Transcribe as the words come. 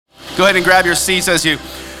Go ahead and grab your seats as you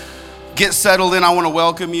get settled in. I want to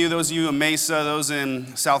welcome you, those of you in Mesa, those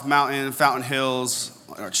in South Mountain, Fountain Hills,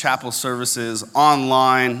 our chapel services,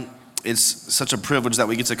 online. It's such a privilege that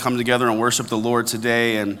we get to come together and worship the Lord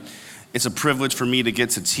today, and it's a privilege for me to get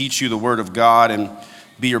to teach you the Word of God and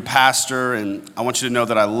be your pastor, and I want you to know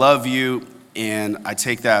that I love you, and I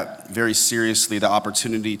take that very seriously, the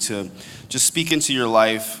opportunity to just speak into your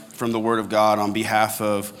life from the Word of God on behalf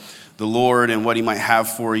of the Lord and what He might have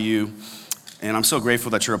for you. And I'm so grateful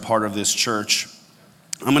that you're a part of this church.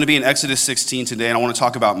 I'm going to be in Exodus 16 today, and I want to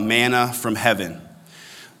talk about manna from heaven.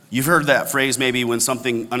 You've heard that phrase maybe when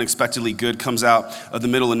something unexpectedly good comes out of the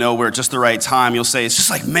middle of nowhere at just the right time. You'll say, it's just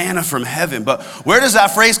like manna from heaven. But where does that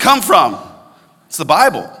phrase come from? It's the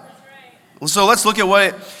Bible. Right. So let's look at what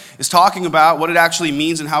it is talking about, what it actually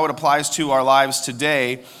means, and how it applies to our lives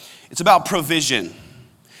today. It's about provision.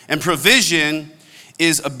 And provision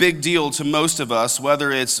is a big deal to most of us, whether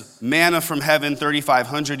it's manna from heaven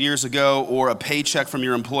 3,500 years ago or a paycheck from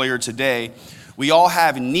your employer today. We all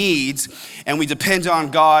have needs, and we depend on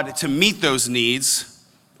God to meet those needs,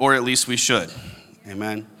 or at least we should.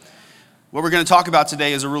 Amen. What we're going to talk about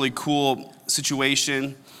today is a really cool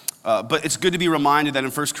situation, but it's good to be reminded that in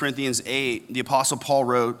 1 Corinthians 8, the Apostle Paul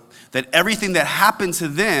wrote that everything that happened to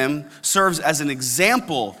them serves as an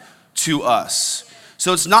example to us.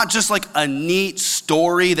 So it's not just like a neat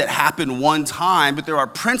story that happened one time, but there are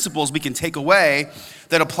principles we can take away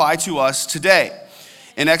that apply to us today.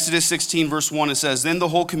 In Exodus 16, verse 1, it says, "Then the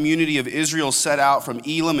whole community of Israel set out from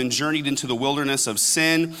Elim and journeyed into the wilderness of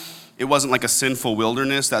Sin." It wasn't like a sinful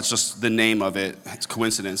wilderness. That's just the name of it. It's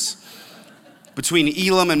coincidence. Between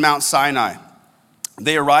Elim and Mount Sinai.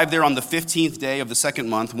 They arrived there on the 15th day of the second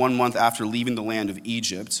month, 1 month after leaving the land of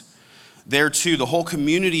Egypt. There too, the whole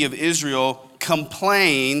community of Israel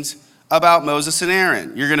complained about Moses and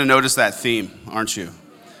Aaron. You're going to notice that theme, aren't you?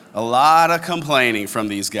 A lot of complaining from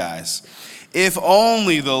these guys. If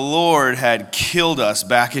only the Lord had killed us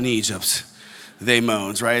back in Egypt, they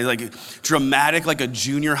moaned, right? Like dramatic, like a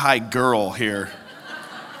junior high girl here.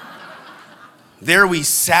 There we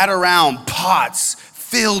sat around pots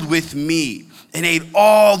filled with meat and ate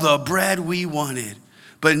all the bread we wanted.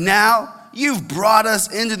 But now you've brought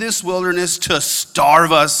us into this wilderness to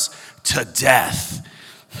starve us to death.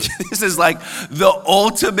 This is like the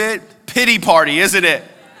ultimate pity party, isn't it?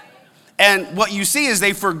 And what you see is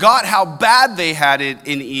they forgot how bad they had it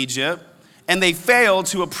in Egypt, and they failed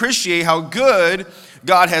to appreciate how good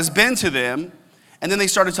God has been to them. And then they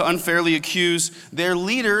started to unfairly accuse their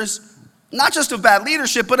leaders, not just of bad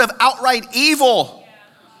leadership, but of outright evil.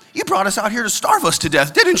 You brought us out here to starve us to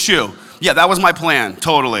death, didn't you? Yeah, that was my plan,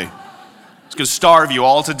 totally. It's going to starve you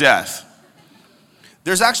all to death.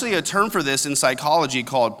 There's actually a term for this in psychology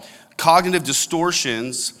called cognitive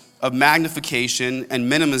distortions of magnification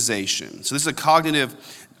and minimization. So this is a cognitive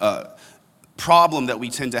problem that we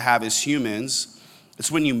tend to have as humans. It's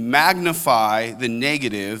when you magnify the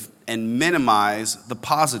negative and minimize the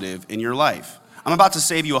positive in your life. I'm about to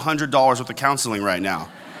save you $100 worth of counseling right now.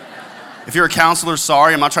 If you're a counselor,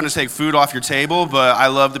 sorry, I'm not trying to take food off your table, but I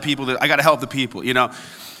love the people I got to help the people, you know.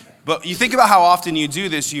 But you think about how often you do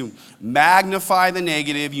this. You magnify the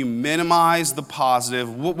negative, you minimize the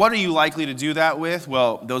positive. What are you likely to do that with?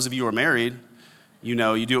 Well, those of you who are married, you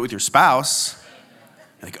know, you do it with your spouse.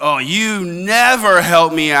 Like, oh, you never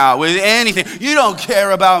help me out with anything. You don't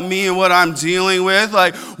care about me and what I'm dealing with.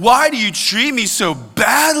 Like, why do you treat me so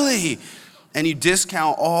badly? And you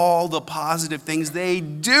discount all the positive things they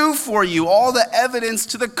do for you, all the evidence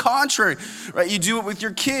to the contrary, right? You do it with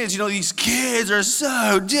your kids. You know, these kids are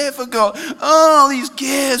so difficult. Oh, these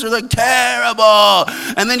kids are like terrible.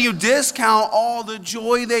 And then you discount all the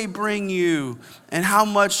joy they bring you and how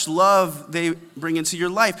much love they bring into your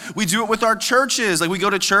life. We do it with our churches. Like we go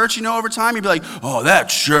to church, you know, over time, you'd be like, oh, that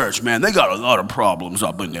church, man, they got a lot of problems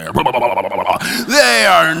up in there. They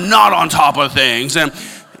are not on top of things. And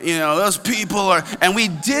you know, those people are, and we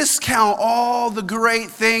discount all the great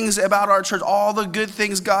things about our church, all the good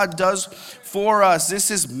things God does for us. This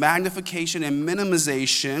is magnification and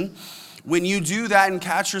minimization. When you do that and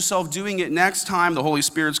catch yourself doing it next time, the Holy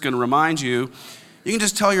Spirit's going to remind you. You can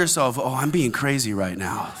just tell yourself, oh, I'm being crazy right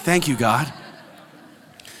now. Thank you, God.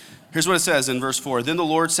 Here's what it says in verse 4. Then the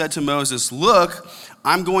Lord said to Moses, look,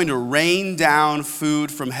 I'm going to rain down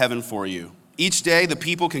food from heaven for you. Each day, the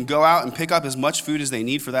people can go out and pick up as much food as they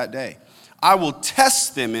need for that day. I will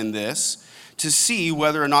test them in this to see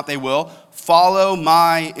whether or not they will follow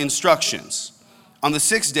my instructions. On the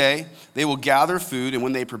sixth day, they will gather food, and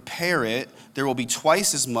when they prepare it, there will be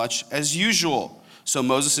twice as much as usual. So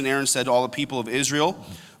Moses and Aaron said to all the people of Israel,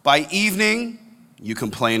 by evening, you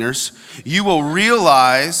complainers, you will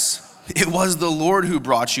realize it was the Lord who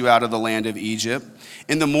brought you out of the land of Egypt.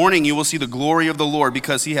 In the morning you will see the glory of the Lord,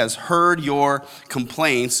 because he has heard your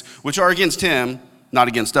complaints, which are against him, not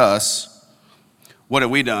against us. What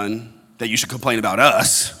have we done that you should complain about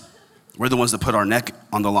us? We're the ones that put our neck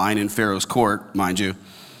on the line in Pharaoh's court, mind you.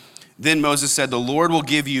 Then Moses said, the Lord will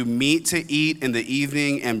give you meat to eat in the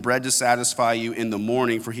evening and bread to satisfy you in the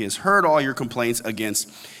morning, for he has heard all your complaints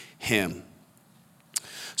against him.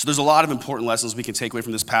 So there's a lot of important lessons we can take away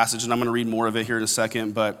from this passage, and I'm going to read more of it here in a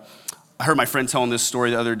second, but I heard my friend telling this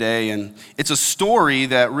story the other day, and it's a story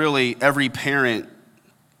that really every parent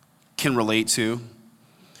can relate to.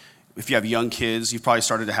 If you have young kids, you've probably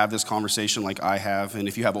started to have this conversation like I have, and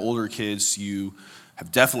if you have older kids, you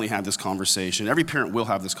have definitely had this conversation. Every parent will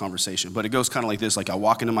have this conversation, but it goes kind of like this. Like I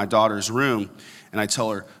walk into my daughter's room, and I tell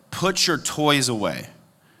her, put your toys away.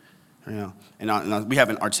 You know, and we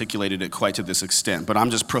haven't articulated it quite to this extent, but I'm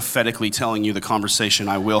just prophetically telling you the conversation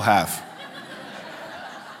I will have.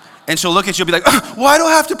 And she'll look at you and be like, why do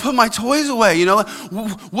I have to put my toys away? You know,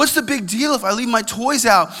 what's the big deal if I leave my toys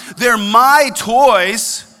out? They're my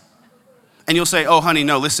toys. And you'll say, oh, honey,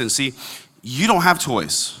 no, listen, see, you don't have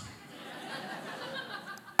toys.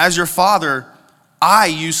 As your father, I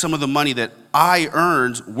use some of the money that I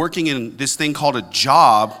earned working in this thing called a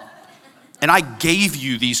job, and I gave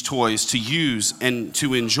you these toys to use and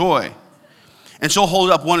to enjoy. And she'll hold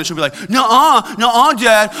up one and she'll be like, nuh-uh,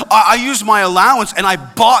 Dad, I used my allowance and I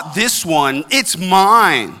bought this one. It's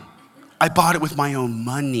mine. I bought it with my own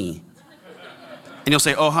money. And you'll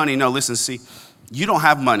say, oh, honey, no, listen, see, you don't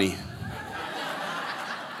have money.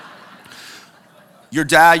 Your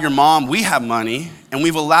dad, your mom, we have money, and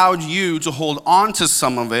we've allowed you to hold on to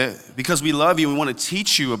some of it because we love you and we want to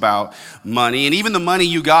teach you about money. And even the money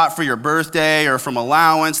you got for your birthday or from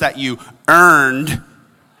allowance that you earned,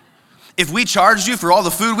 if we charged you for all the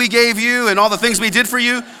food we gave you and all the things we did for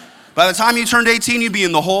you, by the time you turned 18, you'd be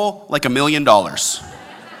in the hole like $1 million.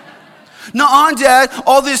 Nuh-uh, Dad,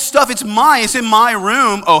 all this stuff, it's mine, it's in my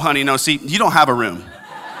room. Oh, honey, no, see, you don't have a room.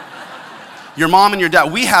 Your mom and your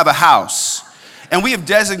dad, we have a house. And we have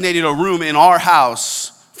designated a room in our house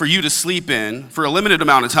for you to sleep in for a limited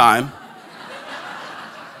amount of time.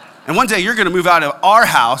 And one day you're gonna move out of our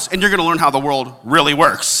house and you're gonna learn how the world really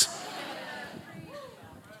works.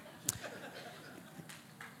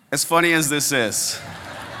 As funny as this is,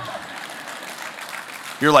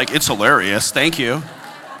 you're like, it's hilarious, thank you.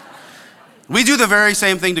 We do the very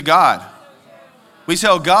same thing to God. We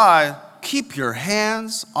tell God, keep your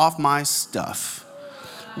hands off my stuff.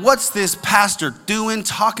 What's this pastor doing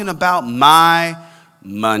talking about my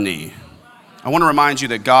money? I want to remind you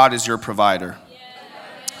that God is your provider.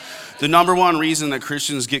 The number one reason that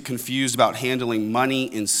Christians get confused about handling money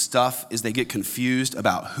and stuff is they get confused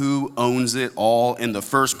about who owns it all in the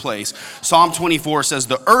first place. Psalm 24 says,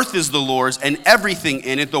 the earth is the Lord's and everything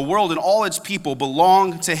in it, the world and all its people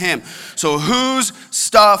belong to him. So whose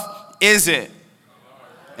stuff is it?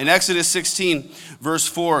 In Exodus 16, verse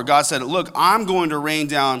 4, God said, look, I'm going to rain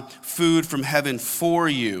down food from heaven for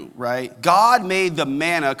you, right? God made the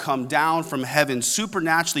manna come down from heaven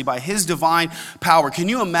supernaturally by his divine power. Can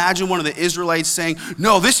you imagine one of the Israelites saying,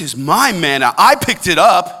 no, this is my manna. I picked it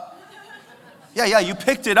up. Yeah, you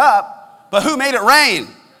picked it up, but who made it rain?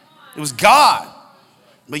 It was God.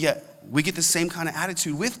 But yet, we get the same kind of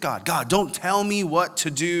attitude with God. God, don't tell me what to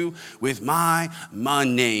do with my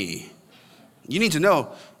money. You need to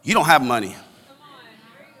know, you don't have money.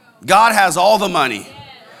 God has all the money,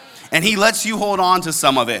 and he lets you hold on to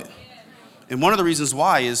some of it. And one of the reasons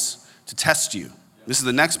why is to test you. This is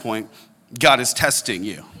the next point. God is testing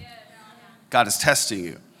you. God is testing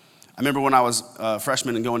you. I remember when I was a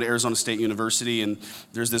freshman and going to Arizona State University, and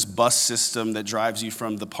there's this bus system that drives you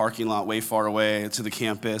from the parking lot way far away to the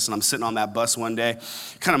campus, and I'm sitting on that bus one day,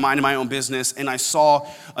 kind of minding my own business, and I saw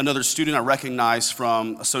another student I recognized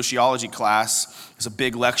from a sociology class. It was a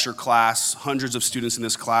big lecture class, hundreds of students in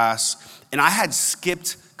this class, and I had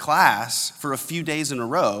skipped class for a few days in a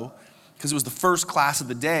row because it was the first class of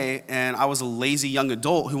the day, and I was a lazy young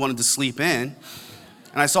adult who wanted to sleep in.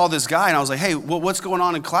 And I saw this guy, and I was like, hey, what's going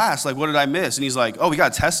on in class? Like, what did I miss? And he's like, oh, we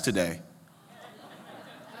got a test today.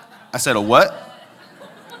 I said, a what?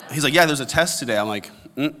 He's like, yeah, there's a test today. I'm like,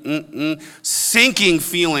 sinking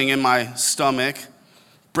feeling in my stomach,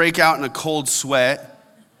 break out in a cold sweat.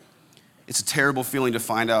 It's a terrible feeling to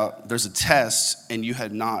find out there's a test and you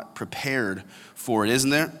had not prepared for it, isn't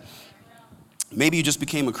there? Maybe you just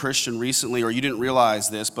became a Christian recently, or you didn't realize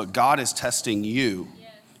this, but God is testing you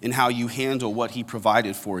in how you handle what he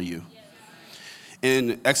provided for you.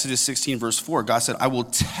 In Exodus 16, verse 4, God said, I will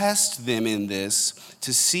test them in this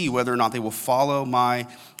to see whether or not they will follow my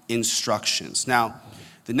instructions. Now,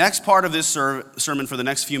 The next part of this sermon for the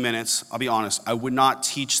next few minutes, I'll be honest, I would not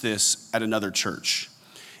teach this at another church.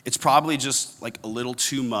 It's probably just like a little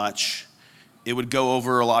too much. It would go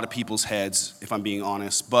over a lot of people's heads, if I'm being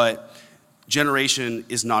honest, but Generation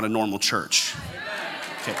is not a normal church.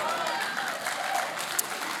 Okay.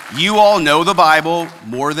 You all know the Bible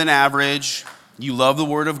more than average. You love the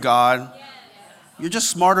Word of God. You're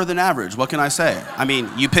just smarter than average. What can I say? I mean,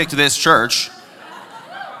 you picked this church.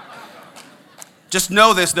 Just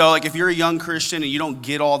know this, though, like if you're a young Christian and you don't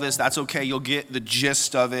get all this, that's okay. You'll get the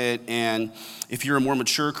gist of it. And if you're a more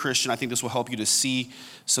mature Christian, I think this will help you to see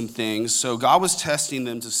some things. So God was testing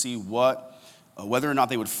them to see whether or not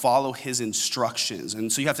they would follow his instructions.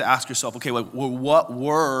 And so you have to ask yourself, okay, well, what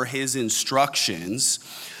were his instructions?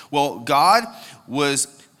 Well, God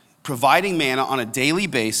was providing manna on a daily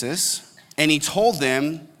basis, and he told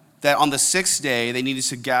them that on the sixth day, they needed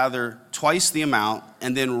to gather twice the amount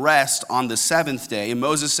and then rest on the seventh day. And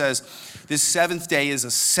Moses says, this seventh day is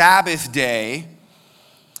a Sabbath day,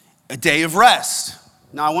 a day of rest.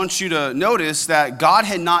 Now, I want you to notice that God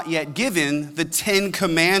had not yet given the 10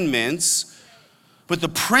 Commandments, but the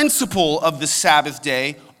principle of the Sabbath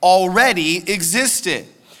day already existed.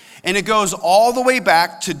 And it goes all the way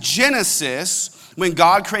back to Genesis, when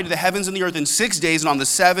God created the heavens and the earth in 6 days, and on the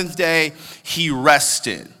seventh day, he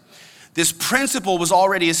rested. This principle was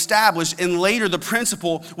already established, and later the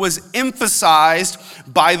principle was emphasized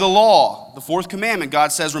by the law. The fourth commandment,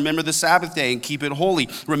 God says, remember the Sabbath day and keep it holy.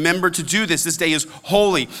 Remember to do this. This day is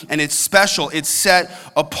holy, and it's special. It's set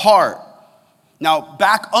apart. Now,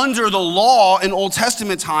 back under the law in Old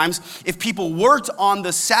Testament times, if people worked on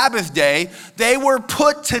the Sabbath day, they were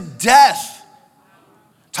put to death.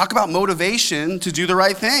 Talk about motivation to do the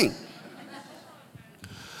right thing.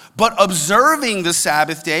 But observing the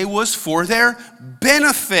Sabbath day was for their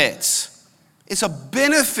benefit. It's a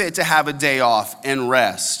benefit to have a day off and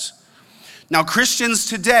rest. Now, Christians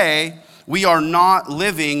today, we are not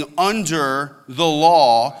living under the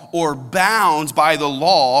law or bound by the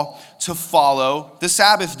law to follow the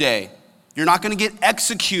Sabbath day. You're not going to get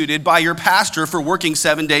executed by your pastor for working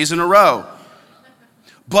 7 days in a row.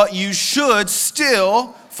 But you should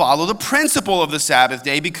still follow the principle of the Sabbath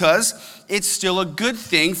day because it's still a good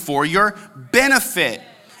thing for your benefit.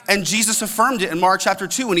 And Jesus affirmed it in Mark chapter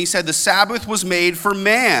 2 when he said the Sabbath was made for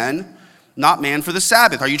man, not man for the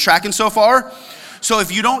Sabbath. Are you tracking so far? So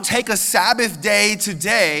if you don't take a Sabbath day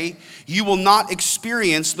today, you will not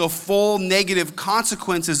experience the full negative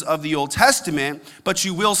consequences of the Old Testament, but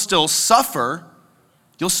you will still suffer.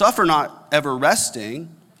 You'll suffer not ever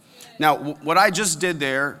resting. Now, what I just did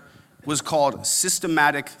there was called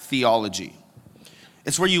systematic theology.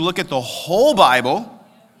 It's where you look at the whole Bible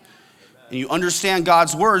and you understand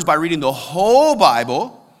God's words by reading the whole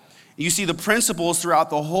Bible. You see the principles throughout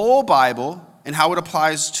the whole Bible and how it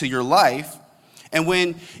applies to your life. And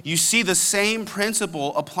when you see the same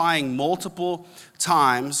principle applying multiple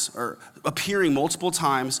times or appearing multiple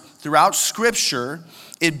times throughout Scripture,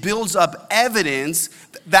 it builds up evidence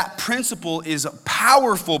that principle is a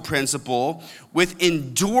powerful principle with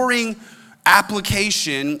enduring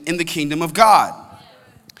application in the kingdom of God.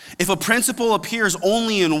 If a principle appears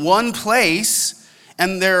only in one place,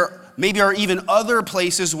 and there maybe are even other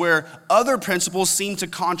places where other principles seem to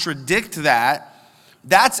contradict that,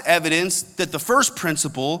 that's evidence that the first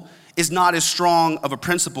principle is not as strong of a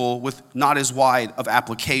principle with not as wide of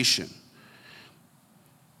application.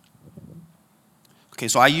 Okay,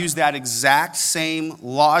 so I use that exact same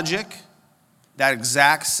logic, that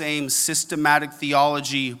exact same systematic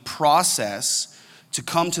theology process to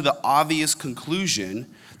come to the obvious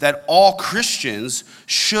conclusion that all Christians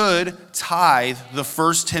should tithe the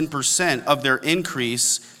first 10% of their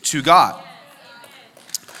increase to God.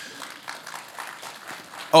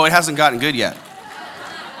 Oh, it hasn't gotten good yet.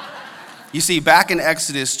 You see, back in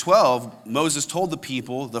Exodus 12, Moses told the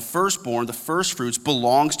people, the firstborn, the first fruits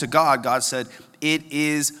belongs to God. God said, it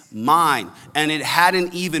is mine. And it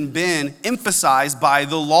hadn't even been emphasized by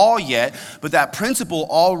the law yet, but that principle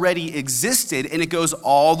already existed, and it goes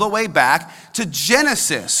all the way back to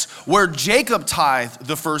Genesis, where Jacob tithed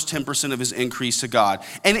the first 10% of his increase to God,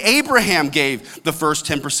 and Abraham gave the first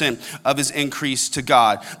 10% of his increase to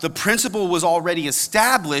God. The principle was already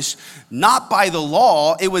established, not by the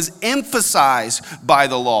law, it was emphasized by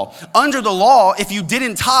the law. Under the law, if you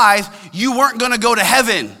didn't tithe, you weren't gonna go to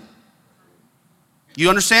heaven. You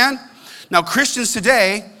understand? Now, Christians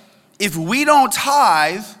today, if we don't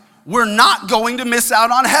tithe, we're not going to miss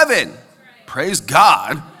out on heaven. Praise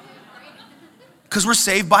God. Because we're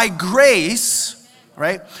saved by grace,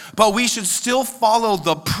 right? But we should still follow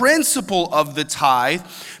the principle of the tithe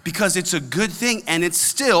because it's a good thing and it's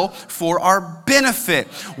still for our benefit.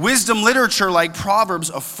 Wisdom literature like Proverbs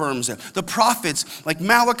affirms it. The prophets like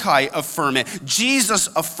Malachi affirm it. Jesus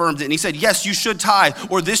affirmed it and he said, yes, you should tithe,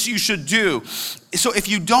 or this you should do. So if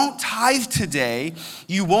you don't tithe today,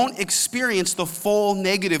 you won't experience the full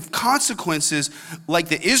negative consequences like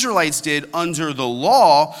the Israelites did under the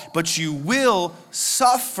law, but you will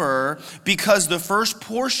suffer because the first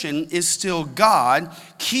portion is still God.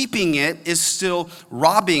 Keeping it is still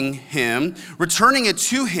robbing him. Returning it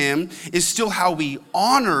to him is still how we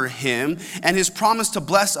honor him. And his promise to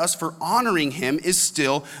bless us for honoring him is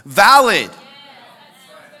still valid.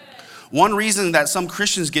 One reason that some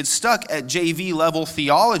Christians get stuck at JV level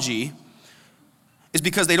theology is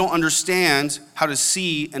because they don't understand how to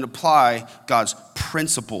see and apply God's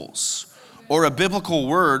principles. Or a biblical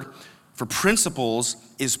word for principles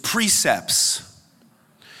is precepts.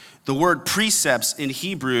 The word precepts in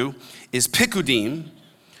Hebrew is pikudim,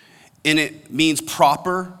 and it means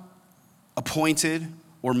proper, appointed,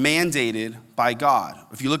 or mandated by God.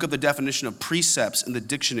 If you look up the definition of precepts in the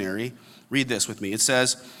dictionary, read this with me. It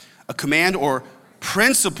says, a command or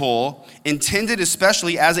principle intended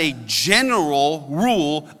especially as a general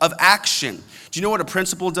rule of action. Do you know what a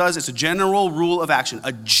principle does? It's a general rule of action,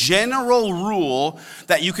 a general rule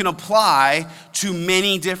that you can apply to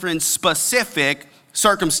many different specific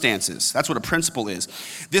circumstances. That's what a principle is.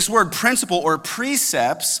 This word principle or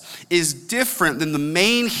precepts is different than the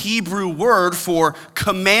main Hebrew word for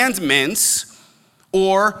commandments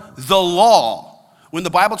or the law. When the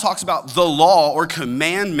Bible talks about the law or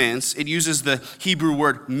commandments, it uses the Hebrew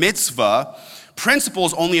word mitzvah.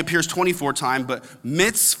 Principles only appears 24 times, but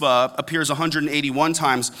mitzvah appears 181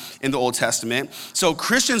 times in the Old Testament. So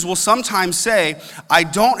Christians will sometimes say, I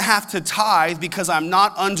don't have to tithe because I'm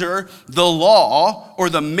not under the law or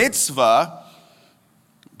the mitzvah.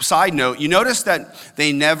 Side note, you notice that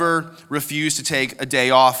they never refuse to take a day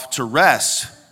off to rest.